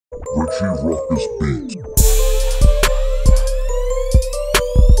Richie Ruckus Beats.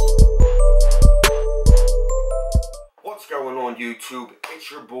 What's going on YouTube? It's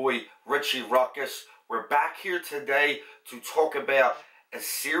your boy Richie Ruckus. We're back here today to talk about a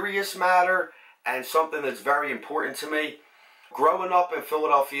serious matter and something that's very important to me. Growing up in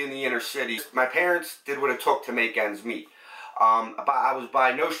Philadelphia in the inner city, my parents did what it took to make ends meet. I was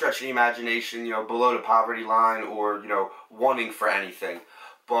by no stretch of the imagination, below the poverty line or, wanting for anything.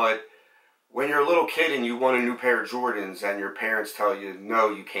 But when you're a little kid and you want a new pair of Jordans and your parents tell you, no,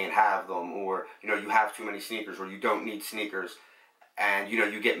 you can't have them, or, you have too many sneakers, or you don't need sneakers, and,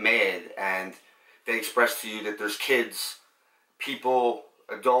 you get mad, and they express to you that there's kids, people,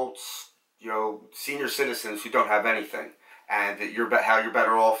 adults, senior citizens who don't have anything, and that how you're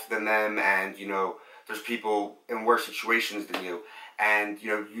better off than them, and, there's people in worse situations than you, and,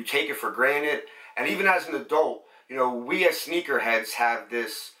 you take it for granted. And even as an adult, we as sneakerheads have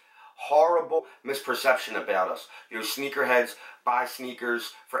this horrible misperception about us. Sneakerheads buy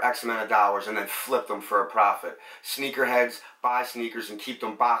sneakers for X amount of dollars and then flip them for a profit. Sneakerheads buy sneakers and keep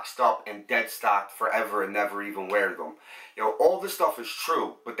them boxed up and dead stocked forever and never even wear them. All this stuff is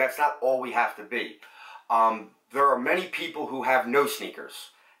true, but that's not all we have to be. There are many people who have no sneakers.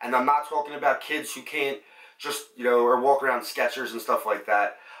 And I'm not talking about kids who can't just, or walk around Skechers and stuff like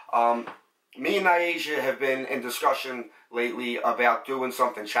that. Me and Nyasia have been in discussion lately about doing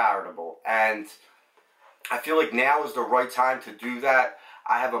something charitable. And I feel like now is the right time to do that.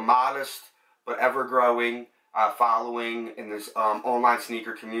 I have a modest but ever-growing following in this online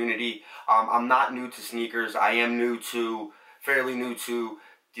sneaker community. I'm not new to sneakers. I am fairly new to,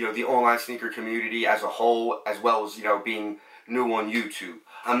 the online sneaker community as a whole, as well as, being new on YouTube.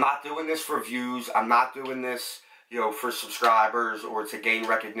 I'm not doing this for views. I'm not doing this, for subscribers or to gain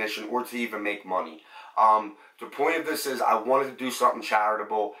recognition or to even make money. The point of this is I wanted to do something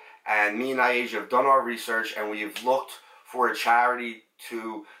charitable, and me and Nyasia have done our research, and we have looked for a charity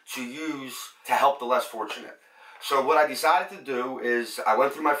to use to help the less fortunate. So what I decided to do is I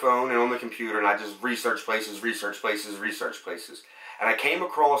went through my phone and on the computer, and I just researched places. And I came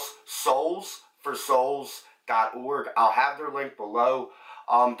across SOLES4SOULS.org. I'll have their link below.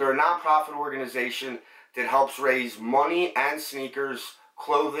 They're a nonprofit organization that helps raise money and sneakers,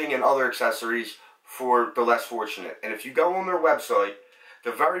 clothing, and other accessories for the less fortunate. And if you go on their website,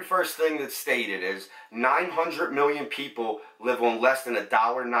 the very first thing that's stated is 900 million people live on less than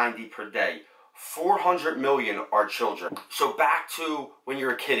 $1.90 per day. 400 million are children. So back to when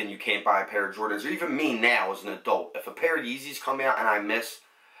you're a kid and you can't buy a pair of Jordans, or even me now as an adult. If a pair of Yeezys come out and I miss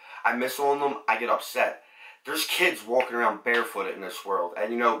on them, I get upset. There's kids walking around barefooted in this world.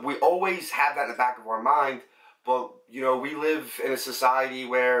 And, we always have that in the back of our mind. But, we live in a society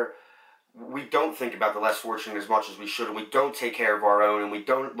where we don't think about the less fortunate as much as we should. And we don't take care of our own. And we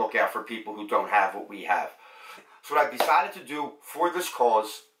don't look out for people who don't have what we have. So what I decided to do for this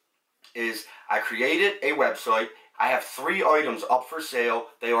cause is I created a website. I have 3 items up for sale.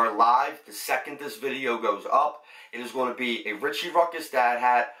 They are live the second this video goes up. It is going to be a Richie Ruckus dad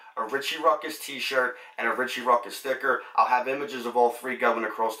hat, a Richie Ruckus t-shirt, and a Richie Ruckus sticker. I'll have images of all 3 going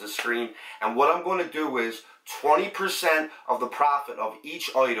across the screen. And what I'm going to do is 20% of the profit of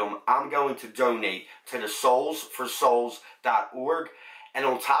each item I'm going to donate to the SOLES4SOULS.org. And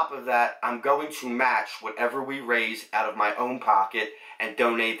on top of that, I'm going to match whatever we raise out of my own pocket and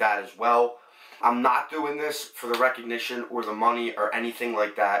donate that as well. I'm not doing this for the recognition or the money or anything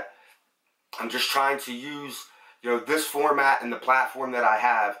like that. I'm just trying to use this format and the platform that I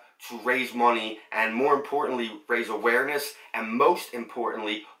have to raise money, and more importantly, raise awareness, and most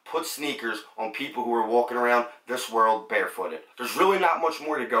importantly, put sneakers on people who are walking around this world barefooted. There's really not much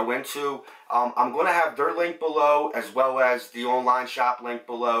more to go into. I'm going to have their link below as well as the online shop link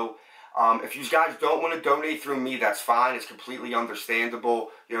below. If you guys don't want to donate through me, that's fine. It's completely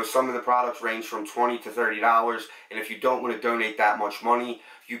understandable. Some of the products range from $20 to $30, and if you don't want to donate that much money,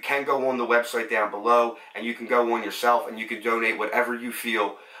 you can go on the website down below, and you can go on yourself, and you can donate whatever you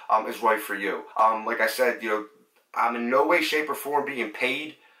feel is right for you. Like I said, I'm in no way, shape, or form being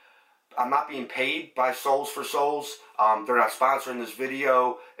paid. I'm not being paid by SOLES4SOULS. They're not sponsoring this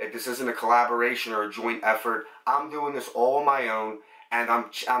video. This isn't a collaboration or a joint effort. I'm doing this all on my own, and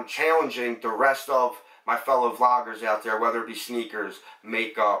I'm challenging the rest of my fellow vloggers out there, whether it be sneakers,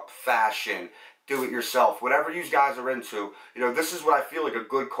 makeup, fashion, do-it-yourself, whatever you guys are into. This is what I feel like a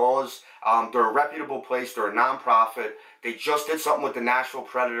good cause. They're a reputable place. They're a non-profit. They just did something with the Nashville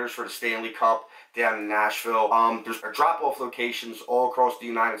Predators for the Stanley Cup down in Nashville. There's drop-off locations all across the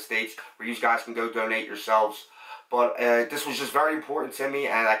United States where you guys can go donate yourselves. But this was just very important to me,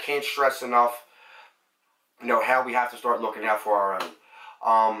 and I can't stress enough, how we have to start looking out for our own.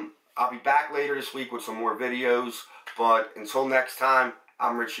 I'll be back later this week with some more videos. But until next time,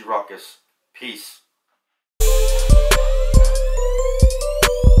 I'm Richie Ruckus. Peace.